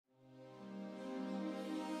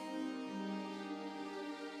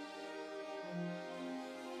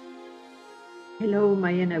Hello,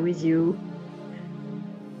 Mayana, with you.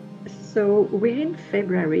 So we're in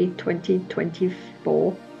February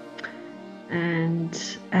 2024,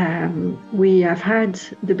 and we have had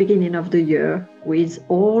the beginning of the year with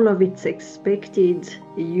all of its expected,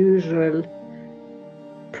 usual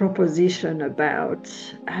proposition about,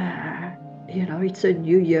 it's a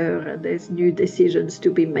new year and there's new decisions to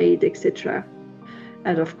be made, etc.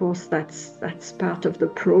 And of course, that's part of the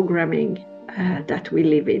programming that we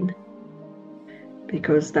live in,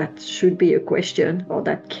 because that should be a question, or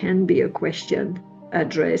that can be a question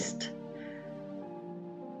addressed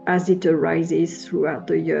as it arises throughout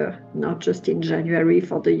the year, not just in January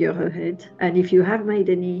for the year ahead. And if you have made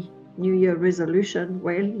any New Year resolution,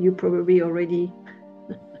 well, you probably already,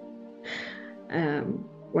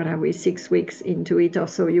 what are we, 6 weeks into it or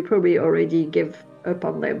so, you probably already gave up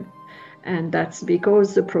on them. And that's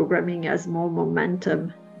because the programming has more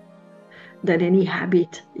momentum than any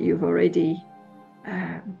habit you've already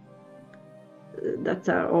that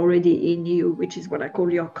are already in you, which is what I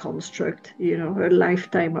call your construct, a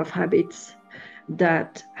lifetime of habits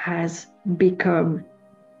that has become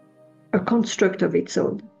a construct of its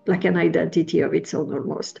own, like an identity of its own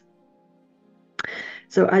almost.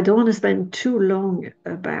 So I don't want to spend too long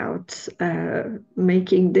about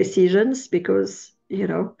making decisions, because,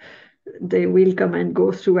 they will come and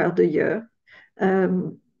go throughout the year.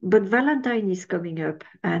 But Valentine is coming up,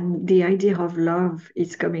 and the idea of love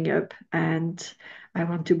is coming up, and I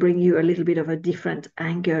want to bring you a little bit of a different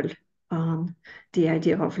angle on the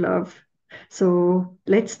idea of love. So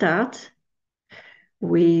let's start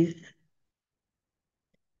with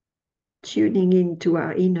tuning into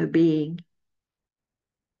our inner being.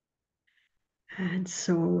 And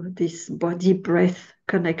so this body breath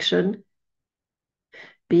connection,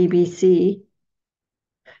 BBC,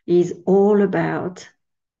 is all about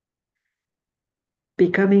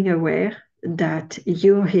becoming aware that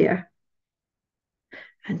you're here.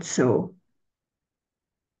 And so,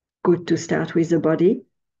 good to start with the body.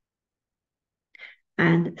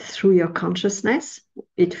 And through your consciousness,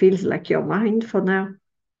 it feels like your mind for now,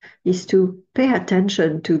 is to pay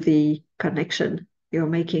attention to the connection you're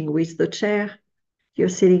making with the chair, you're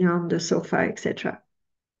sitting on, the sofa, etc.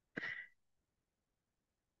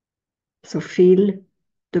 So feel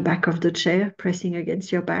the back of the chair pressing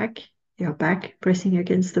against your back pressing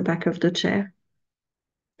against the back of the chair,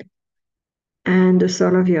 and the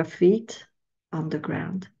sole of your feet on the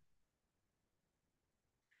ground,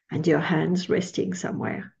 and your hands resting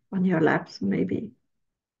somewhere on your laps, maybe.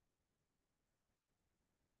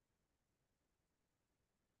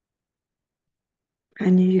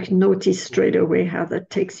 And you can notice straight away how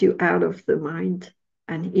that takes you out of the mind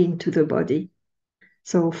and into the body.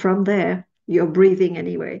 So from there, you're breathing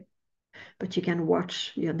anyway, but you can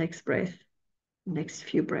watch your next breath, next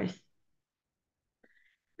few breaths.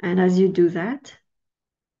 And as you do that,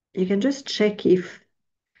 you can just check if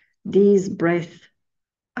these breaths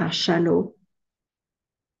are shallow,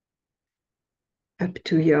 up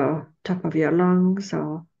to your top of your lungs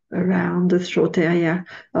or around the throat area,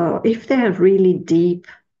 or if they're really deep,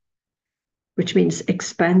 which means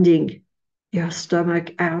expanding your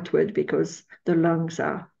stomach outward because the lungs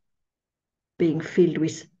are being filled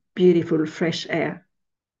with beautiful fresh air.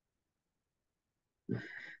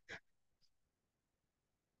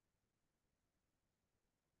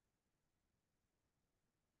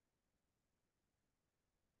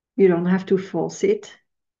 You don't have to force it.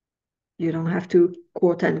 You don't have to,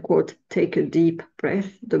 quote unquote, take a deep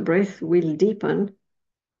breath. The breath will deepen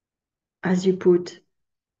as you put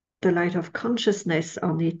the light of consciousness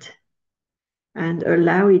on it and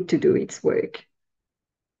allow it to do its work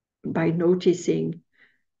by noticing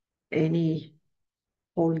any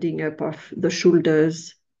holding up of the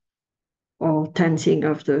shoulders or tensing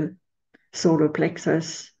of the solar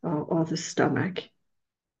plexus or the stomach.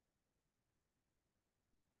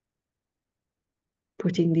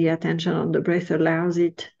 Putting the attention on the breath allows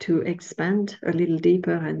it to expand a little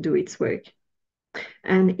deeper and do its work.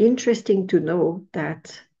 And interesting to know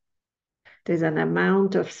that there's an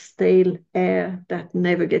amount of stale air that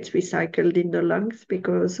never gets recycled in the lungs,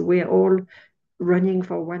 because we're all running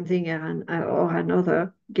for one thing or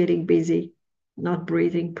another, getting busy, not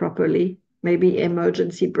breathing properly, maybe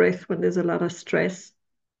emergency breath when there's a lot of stress,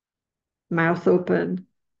 mouth open,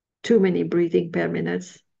 too many breathing per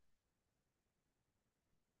minute.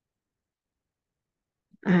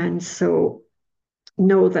 And so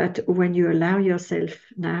know that when you allow yourself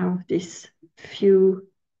now this few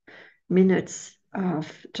minutes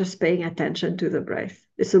of just paying attention to the breath,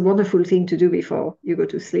 it's a wonderful thing to do before you go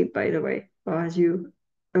to sleep, by the way, or as you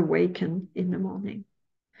awaken in the morning,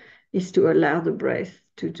 is to allow the breath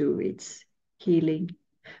to do its healing.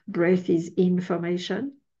 Breath is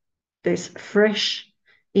information. There's fresh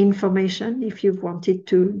information. If you've wanted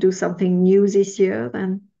to do something new this year,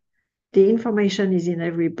 then the information is in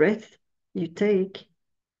every breath you take.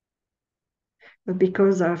 But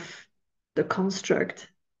because of the construct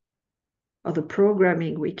or the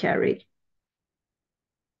programming we carry,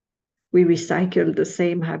 we recycle the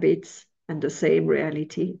same habits and the same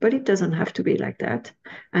reality. But it doesn't have to be like that.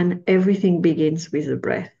 And everything begins with the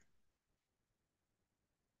breath.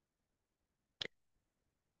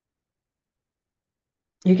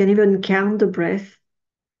 You can even count the breath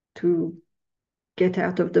to get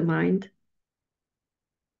out of the mind.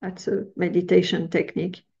 That's a meditation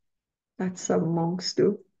technique that some monks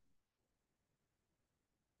do.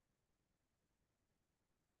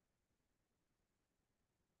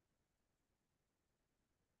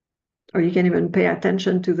 Or you can even pay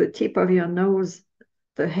attention to the tip of your nose,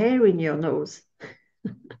 the hair in your nose,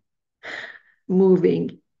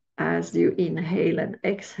 moving as you inhale and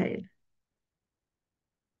exhale.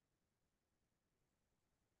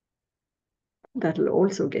 That'll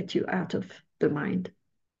also get you out of the mind.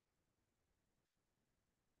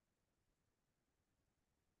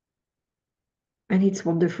 And it's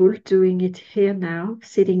wonderful doing it here now,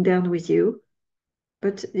 sitting down with you.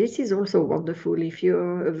 But this is also wonderful if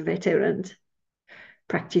you're a veteran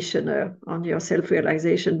practitioner on your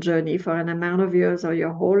self-realization journey for an amount of years or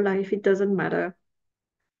your whole life. It doesn't matter.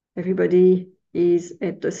 Everybody is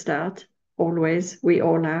at the start, always. We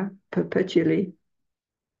all are, perpetually.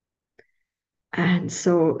 And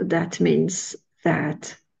so that means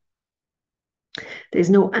that there's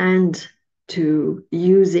no end to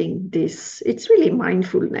using this. It's really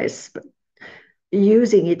mindfulness, but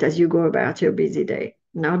using it as you go about your busy day,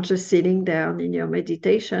 not just sitting down in your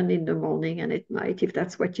meditation in the morning and at night, if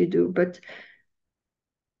that's what you do, but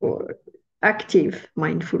or active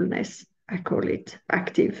mindfulness, I call it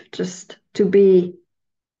active, just to be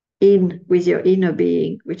in with your inner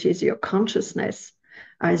being, which is your consciousness,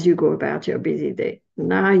 as you go about your busy day.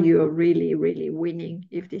 Now you're really, really winning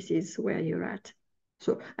if this is where you're at.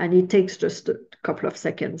 So, and it takes just a couple of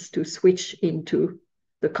seconds to switch into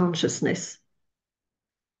the consciousness.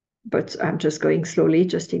 But I'm just going slowly,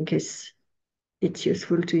 just in case it's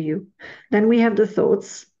useful to you. Then we have the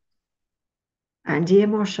thoughts and the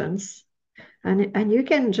emotions, and you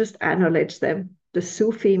can just acknowledge them. The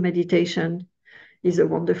Sufi meditation is a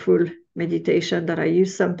wonderful meditation that I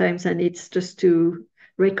use sometimes, and it's just to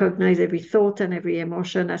recognize every thought and every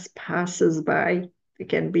emotion as passes by. It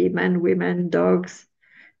can be men, women, dogs,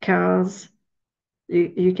 cars.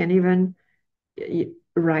 You can even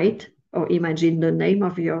write or imagine the name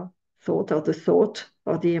of your thought or the thought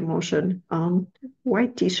or the emotion on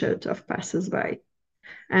white t-shirt of passers-by.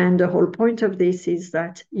 And the whole point of this is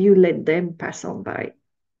that you let them pass on by.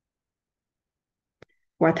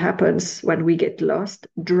 What happens when we get lost,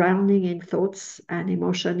 drowning in thoughts and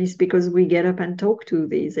emotion, is because we get up and talk to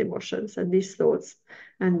these emotions and these thoughts.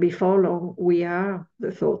 And before long, we are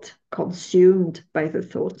the thought, consumed by the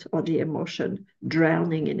thought or the emotion,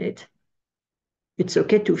 drowning in it. It's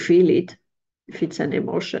okay to feel it if it's an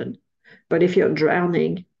emotion. But if you're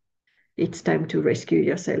drowning, it's time to rescue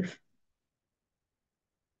yourself.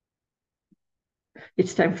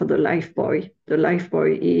 It's time for the life buoy. The life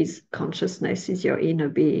buoy is consciousness, is your inner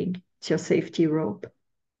being. It's your safety rope.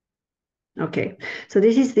 Okay, so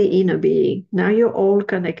this is the inner being. Now you're all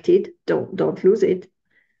connected. Don't lose it.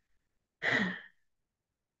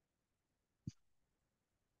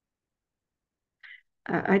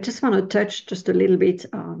 I just want to touch just a little bit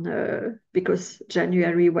on, because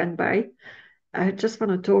January went by, I just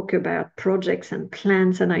want to talk about projects and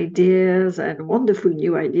plans and ideas and wonderful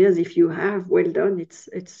new ideas. If you have, well done,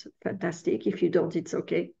 it's fantastic. If you don't, it's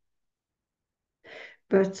okay.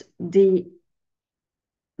 But the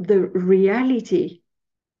reality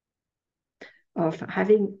of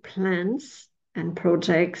having plans and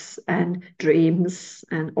projects and dreams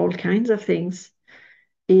and all kinds of things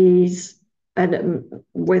is, and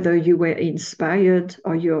whether you were inspired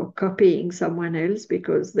or you're copying someone else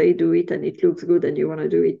because they do it and it looks good and you want to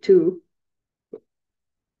do it too,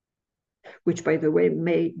 which, by the way,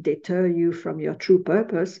 may deter you from your true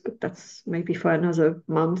purpose, but that's maybe for another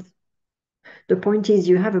month. The point is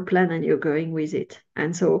you have a plan and you're going with it.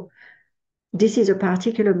 And so this is a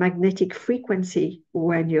particular magnetic frequency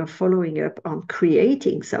when you're following up on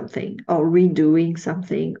creating something or redoing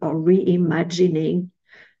something or reimagining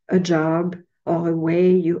a job or a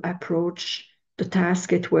way you approach the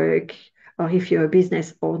task at work, or if you're a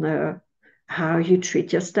business owner, how you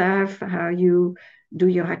treat your staff, how you do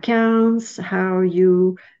your accounts, how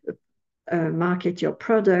you market your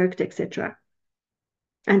product, etc.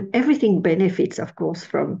 And everything benefits, of course,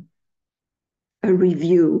 from a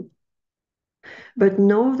review. But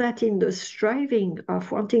know that in the striving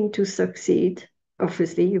of wanting to succeed,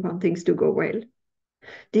 obviously you want things to go well.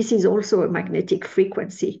 This is also a magnetic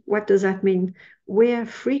frequency. What does that mean? We're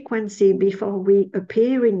frequency before we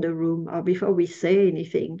appear in the room or before we say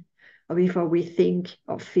anything or before we think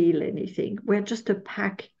or feel anything. We're just a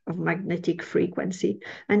pack of magnetic frequency.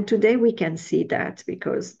 And today we can see that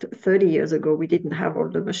because 30 years ago we didn't have all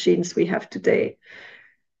the machines we have today,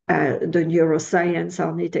 the neuroscience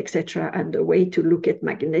on it, etc., and the way to look at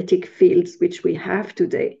magnetic fields, which we have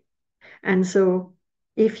today. And so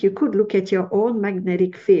if you could look at your own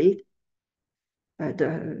magnetic field,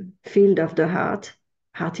 the field of the heart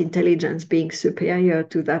intelligence being superior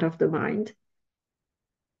to that of the mind.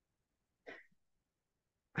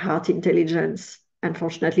 Heart intelligence,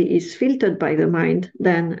 unfortunately, is filtered by the mind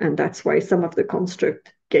then, and that's why some of the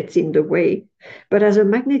construct gets in the way. But as a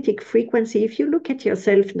magnetic frequency, if you look at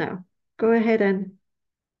yourself now, go ahead and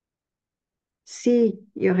see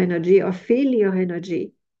your energy or feel your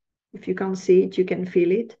energy. If you can't see it, you can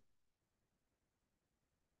feel it.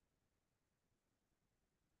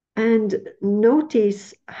 And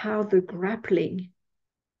notice how the grappling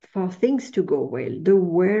for things to go well, the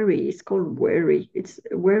worry is called worry.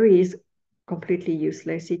 Worry is completely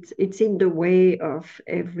useless. It's in the way of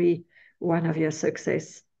every one of your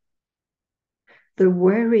success. The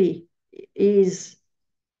worry is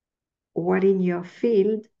what in your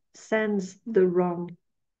field sends the wrong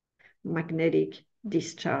magnetic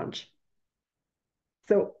discharge.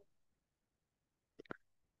 So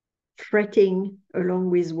fretting along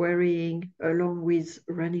with worrying, along with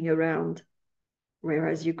running around,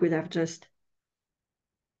 whereas you could have just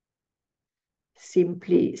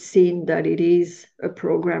simply seen that it is a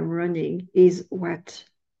program running, is what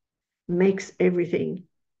makes everything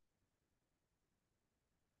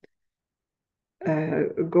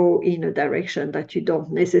go in a direction that you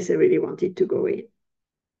don't necessarily want it to go in.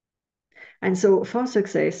 And so for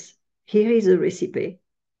success, here is a recipe,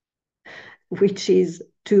 which is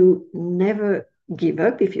to never give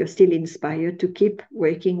up if you're still inspired, to keep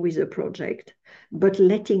working with a project, but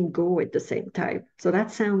letting go at the same time. So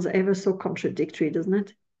that sounds ever so contradictory, doesn't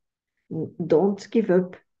it? Don't give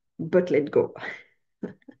up, but let go.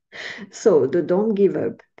 So the don't give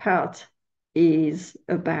up part is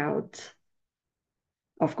about,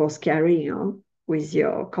 of course, carrying on with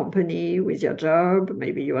your company, with your job.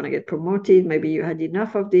 Maybe you want to get promoted. Maybe you had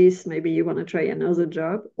enough of this. Maybe you want to try another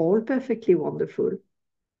job. All perfectly wonderful.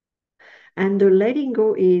 And the letting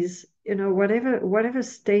go is, whatever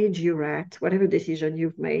stage you're at, whatever decision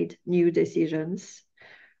you've made, new decisions,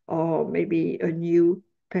 or maybe a new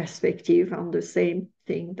perspective on the same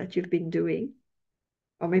thing that you've been doing,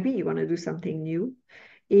 or maybe you want to do something new,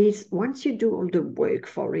 is once you do all the work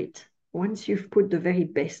for it, once you've put the very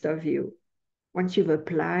best of you, once you've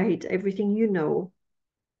applied everything you know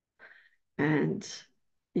and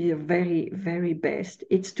your very, very best,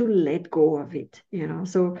 it's to let go of it.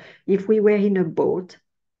 So if we were in a boat,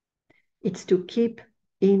 it's to keep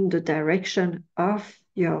in the direction of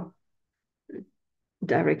your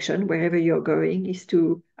direction, wherever you're going, is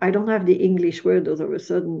to, I don't have the English word all of a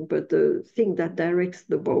sudden, but the thing that directs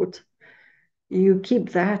the boat, you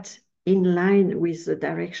keep that in line with the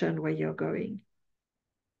direction where you're going.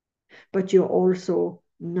 But you're also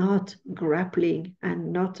not grappling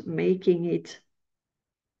and not making it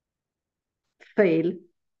fail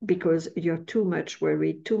because you're too much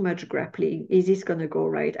worried, too much grappling. Is this going to go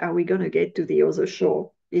right? Are we going to get to the other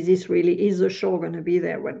shore? Is the shore going to be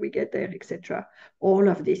there when we get there, etc.? All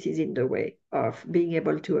of this is in the way of being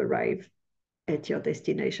able to arrive at your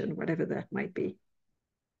destination, whatever that might be.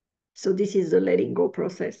 So this is the letting go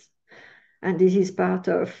process. And this is part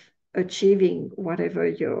of achieving whatever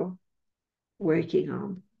you're working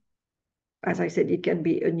on. As I said, it can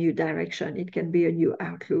be a new direction. It can be a new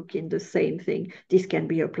outlook in the same thing. This can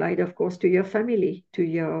be applied, of course, to your family, to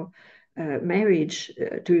your marriage,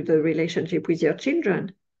 to the relationship with your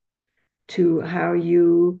children, to how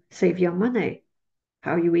you save your money,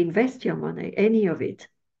 how you invest your money, any of it.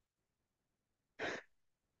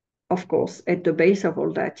 Of course, at the base of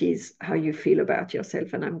all that is how you feel about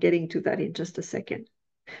yourself. And I'm getting to that in just a second.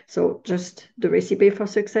 So just the recipe for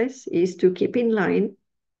success is to keep in line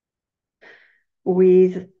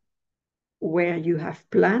with where you have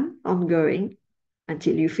planned on going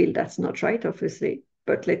until you feel that's not right, obviously.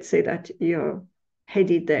 But let's say that you're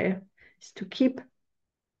headed there, is to keep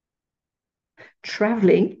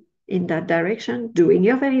traveling in that direction, doing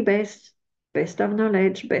your very best, best of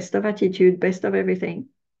knowledge, best of attitude, best of everything,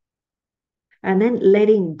 and then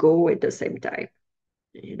letting go at the same time.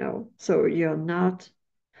 So you're not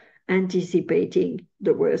anticipating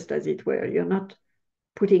the worst, as it were. You're not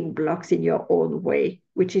putting blocks in your own way,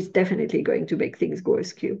 which is definitely going to make things go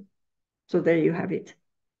askew. So there you have it.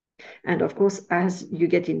 And of course, as you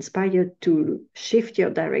get inspired to shift your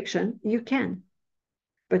direction, you can,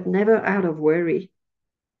 but never out of worry,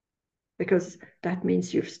 because that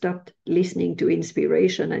means you've stopped listening to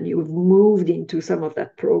inspiration and you've moved into some of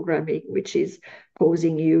that programming, which is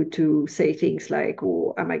causing you to say things like,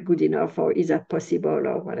 oh, am I good enough? Or is that possible?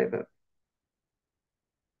 Or whatever.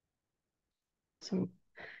 So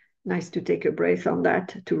nice to take a breath on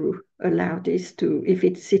that, to allow this to, if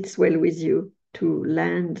it sits well with you, to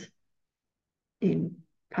land in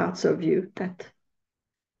parts of you that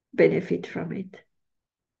benefit from it.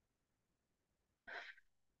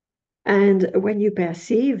 And when you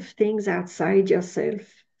perceive things outside yourself,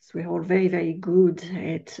 so we're all very, very good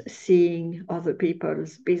at seeing other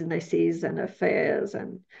people's businesses and affairs,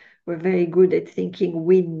 and we're very good at thinking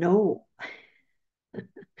we know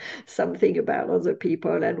something about other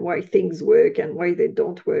people and why things work and why they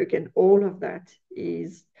don't work. And all of that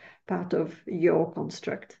is part of your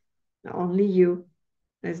construct. Only you.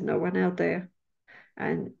 There's no one out there.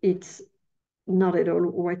 And it's not at all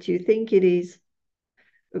what you think it is.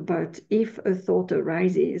 But if a thought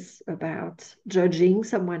arises about judging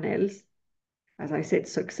someone else, as I said,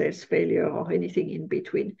 success, failure, or anything in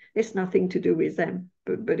between, it's nothing to do with them,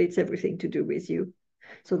 but it's everything to do with you.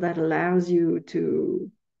 So that allows you to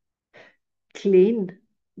clean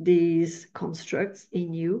these constructs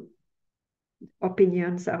in you.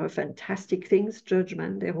 Opinions are fantastic things,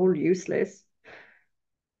 judgment, they're all useless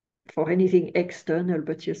for anything external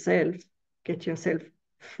but yourself. Get yourself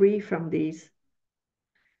free from these,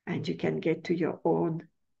 and you can get to your own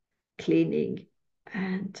cleaning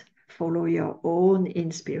and follow your own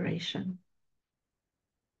inspiration.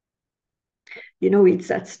 You know, it's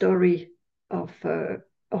that story of,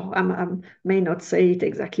 I may not say it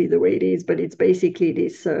exactly the way it is, but it's basically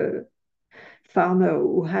this farmer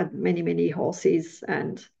who had many, many horses.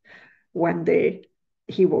 And one day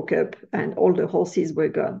he woke up and all the horses were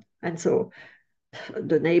gone. And so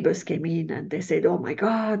the neighbors came in and they said, oh my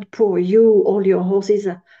God, poor you, all your horses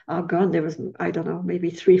are gone. There was, I don't know, maybe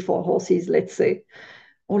 3, 4 horses, let's say.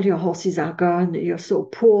 All your horses are gone. You're so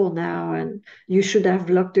poor now. And you should have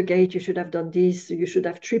locked the gate. You should have done this. You should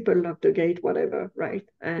have triple locked the gate, whatever, right?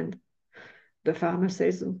 And the farmer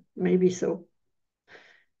says, maybe so.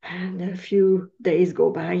 And a few days go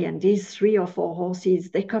by, and these 3 or 4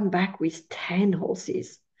 horses, they come back with 10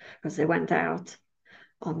 horses because they went out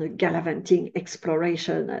on a gallivanting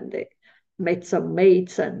exploration and they met some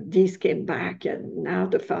mates, and these came back, and now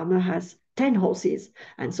the farmer has 10 horses.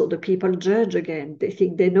 And so the people judge again. They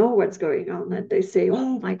think they know what's going on, and they say,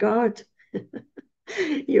 oh my God,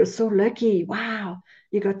 you're so lucky. Wow,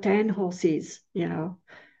 you got 10 horses, you know.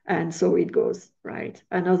 And so it goes, right?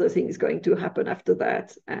 Another thing is going to happen after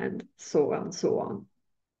that, and so on, so on.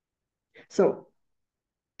 So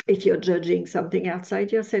if you're judging something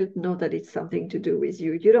outside yourself, know that it's something to do with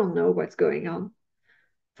you. You don't know what's going on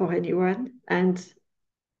for anyone. And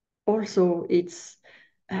also, it's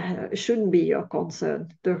shouldn't be your concern.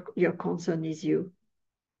 Your concern is you.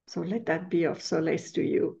 So let that be of solace to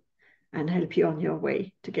you and help you on your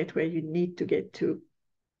way to get where you need to get to.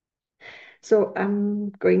 So I'm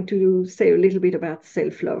going to say a little bit about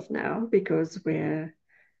self-love now, because we're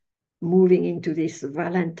moving into this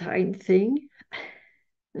Valentine thing,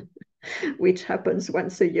 which happens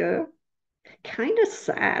once a year. Kind of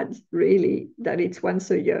sad, really, that it's once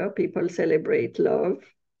a year people celebrate love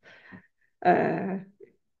uh,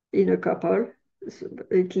 in a couple. So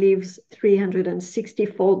it leaves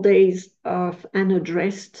 364 days of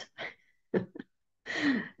unaddressed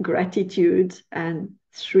gratitude and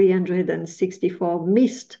 364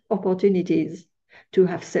 missed opportunities to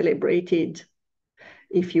have celebrated,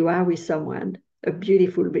 if you are with someone, a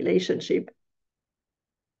beautiful relationship.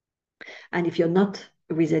 And if you're not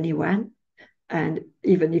with anyone, and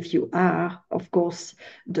even if you are, of course,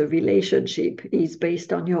 the relationship is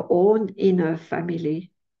based on your own inner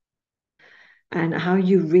family and how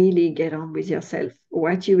you really get on with yourself,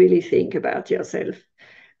 what you really think about yourself,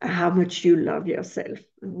 how much you love yourself.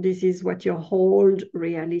 And this is what your whole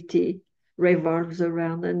reality revolves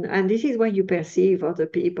around. And this is why you perceive other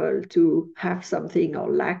people to have something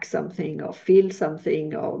or lack something or feel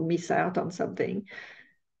something or miss out on something.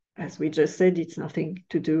 As we just said, it's nothing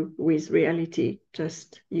to do with reality,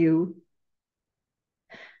 just you.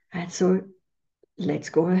 And so let's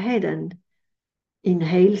go ahead and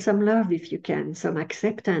inhale some love if you can, some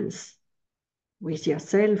acceptance with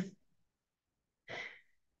yourself.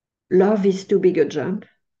 Love is too big a jump.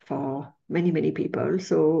 for many, many people.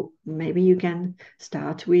 So maybe you can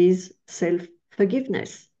start with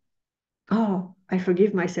self-forgiveness. Oh, I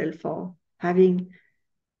forgive myself for having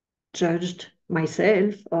judged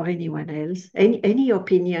myself or anyone else. Any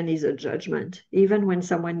opinion is a judgment. Even when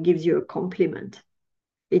someone gives you a compliment,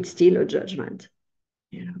 it's still a judgment,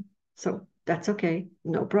 you know. So that's okay.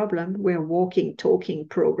 No problem. We're walking, talking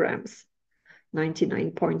programs.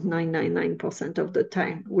 99.999% of the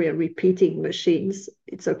time, we're repeating machines.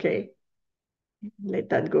 It's okay. Let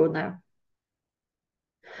that go now.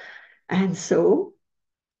 And so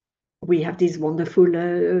we have these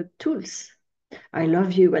wonderful tools. I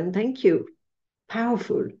love you and thank you.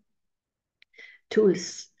 Powerful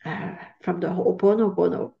tools from the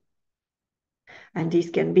Ho'oponopono. And this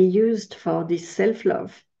can be used for this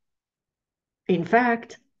self-love. In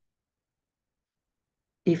fact,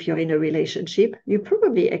 if you're in a relationship, you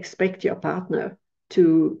probably expect your partner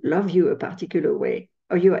to love you a particular way,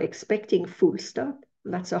 or you're expecting full stop.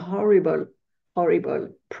 That's a horrible, horrible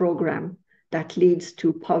program that leads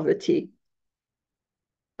to poverty,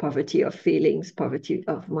 poverty of feelings, poverty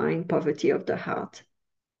of mind, poverty of the heart.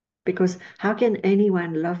 Because how can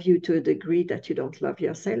anyone love you to a degree that you don't love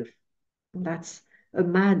yourself? That's a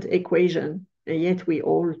mad equation, and yet we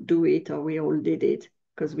all do it, or we all did it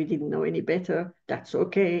because we didn't know any better. That's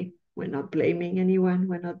okay. We're not blaming anyone.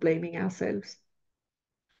 We're not blaming ourselves.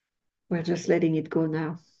 We're just letting it go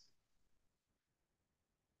now.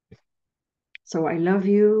 So I love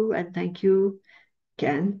you and thank you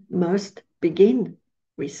must begin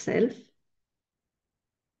with self.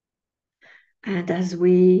 And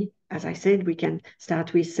as I said, we can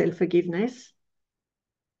start with self-forgiveness.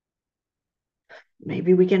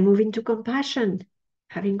 Maybe we can move into compassion,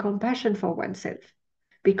 having compassion for oneself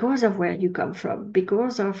because of where you come from,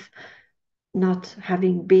 because of not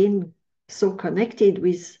having been so connected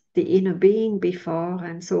with the inner being before.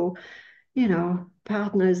 And so,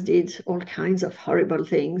 partners did all kinds of horrible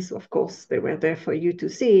things. Of course, they were there for you to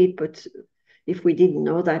see it, but if we didn't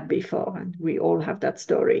know that before, and we all have that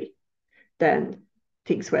story, then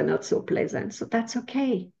things were not so pleasant. So that's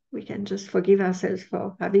okay. We can just forgive ourselves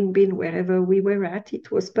for having been wherever we were at.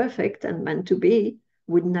 It was perfect and meant to be,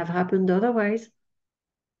 wouldn't have happened otherwise.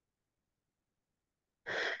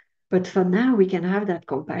 But for now, we can have that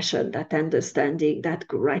compassion, that understanding, that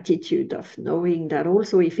gratitude of knowing that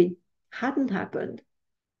also if it hadn't happened,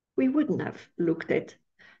 we wouldn't have looked at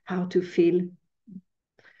how to feel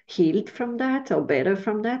healed from that or better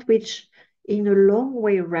from that, which in a long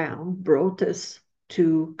way round brought us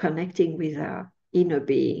to connecting with our inner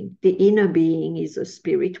being. The inner being is a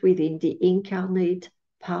spirit within the incarnate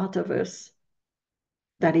part of us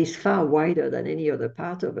that is far wider than any other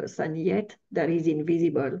part of us, and yet that is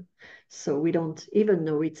invisible. So we don't even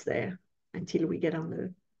know it's there until we get on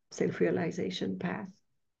the self-realization path.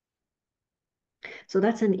 So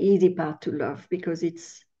that's an easy part to love because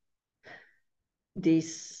it's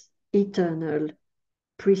this eternal,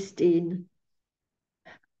 pristine,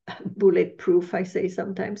 bulletproof, I say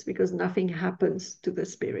sometimes, because nothing happens to the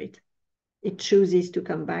spirit. It chooses to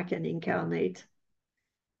come back and incarnate.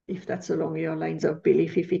 If that's along your lines of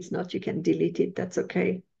belief, if it's not, you can delete it, that's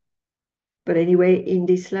okay. But anyway, in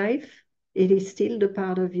this life, it is still the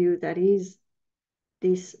part of you that is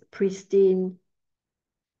this pristine,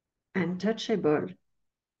 untouchable,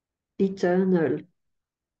 eternal,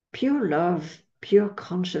 pure love, pure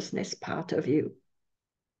consciousness part of you.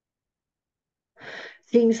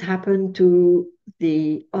 Things happen to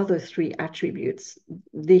the other three attributes,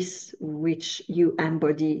 this which you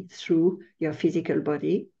embody through your physical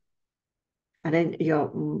body, and then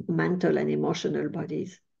your mental and emotional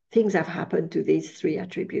bodies. Things have happened to these three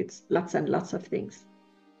attributes, lots and lots of things.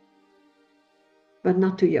 But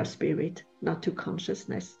not to your spirit, not to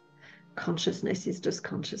consciousness. Consciousness is just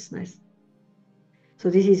consciousness. So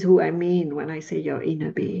this is who I mean when I say your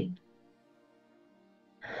inner being.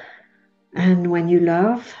 And when you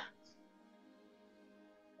love,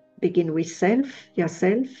 begin with self,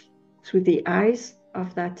 yourself, through the eyes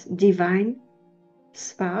of that divine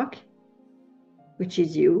spark, which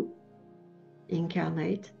is you,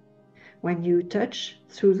 incarnate. When you touch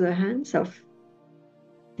through the hands of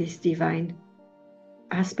this divine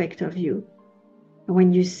aspect of you, and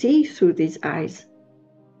when you see through these eyes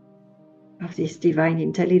of this divine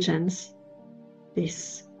intelligence,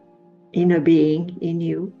 this inner being in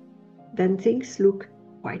you, then things look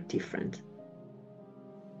quite different.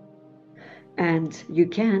 And you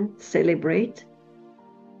can celebrate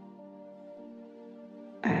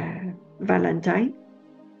Valentine,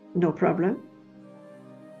 no problem.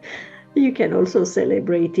 You can also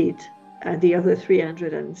celebrate it the other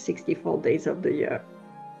 364 days of the year.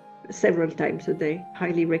 several times a day,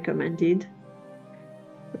 highly recommended.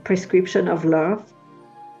 A prescription of love,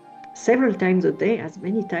 several times a day, as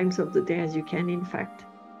many times of the day as you can, in fact.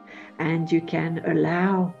 And you can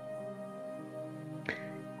allow,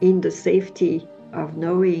 in the safety of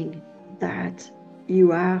knowing that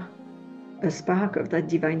you are a spark of that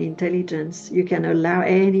divine intelligence, you can allow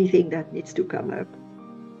anything that needs to come up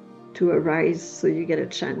to arise, so you get a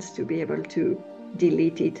chance to be able to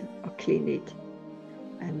delete it or clean it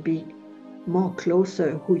and be more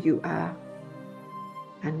closer who you are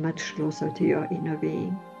and much closer to your inner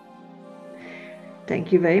being.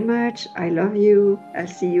 Thank you very much. I love you. I'll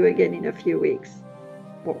see you again in a few weeks.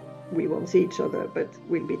 Well, we won't see each other, but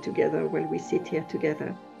we'll be together while we sit here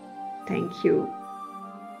together. Thank you.